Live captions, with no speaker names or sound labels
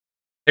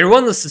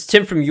Everyone, this is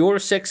Tim from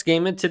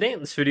YourSixGaming. Today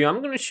in this video,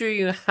 I'm going to show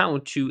you how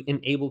to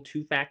enable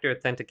two-factor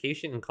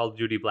authentication in Call of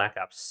Duty Black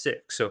Ops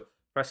 6. So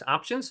press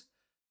Options,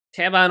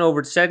 tab on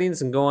over to Settings,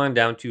 and go on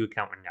down to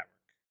Account and Network.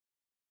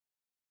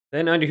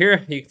 Then under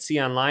here, you can see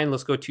online,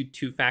 let's go to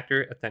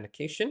two-factor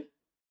authentication.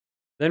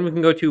 Then we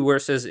can go to where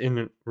it says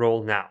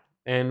Enroll Now.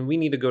 And we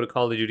need to go to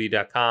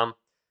callofduty.com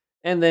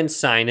and then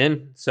sign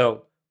in.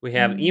 So we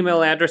have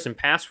email address and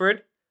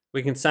password.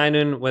 We can sign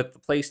in with the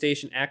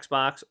PlayStation,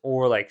 Xbox,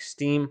 or like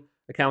Steam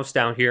accounts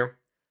down here.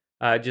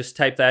 Just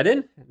type that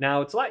in. Now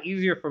it's a lot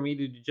easier for me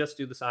to just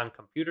do this on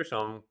computer, so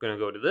I'm going to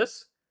go to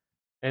this,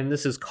 and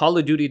this is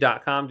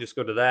callofduty.com. Just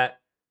go to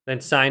that,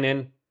 then sign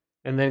in,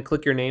 and then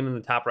click your name in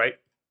the top right,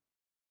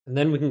 and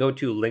then we can go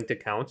to linked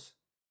accounts,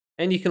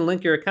 and you can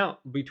link your account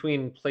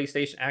between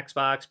PlayStation,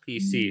 Xbox,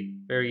 PC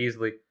very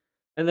easily.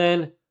 And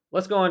then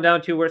let's go on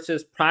down to where it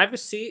says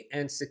privacy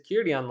and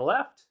security on the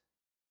left,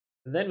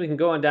 and then we can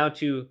go on down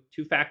to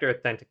two-factor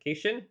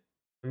authentication,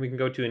 and we can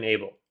go to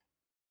enable.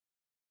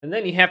 And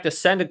then you have to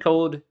send a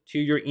code to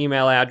your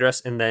email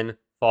address and then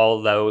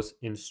follow those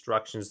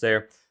instructions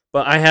there.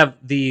 But I have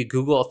the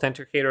Google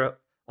Authenticator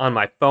on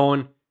my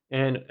phone,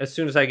 and as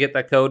soon as I get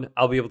that code,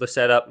 I'll be able to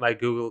set up my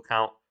Google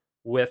account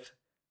with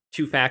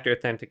two-factor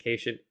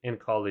authentication in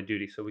Call of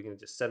Duty. So we can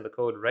just send the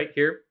code right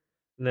here,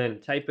 and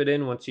then type it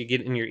in once you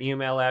get in your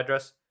email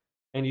address,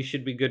 and you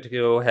should be good to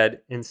go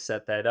ahead and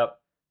set that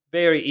up.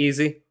 Very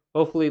easy.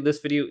 Hopefully this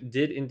video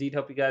did indeed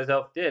help you guys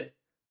out. If it did,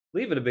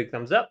 leave it a big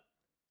thumbs up.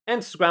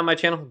 And subscribe to my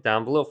channel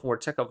down below for more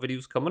tech out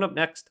videos coming up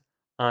next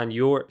on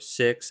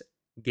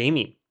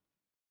YourSixGaming.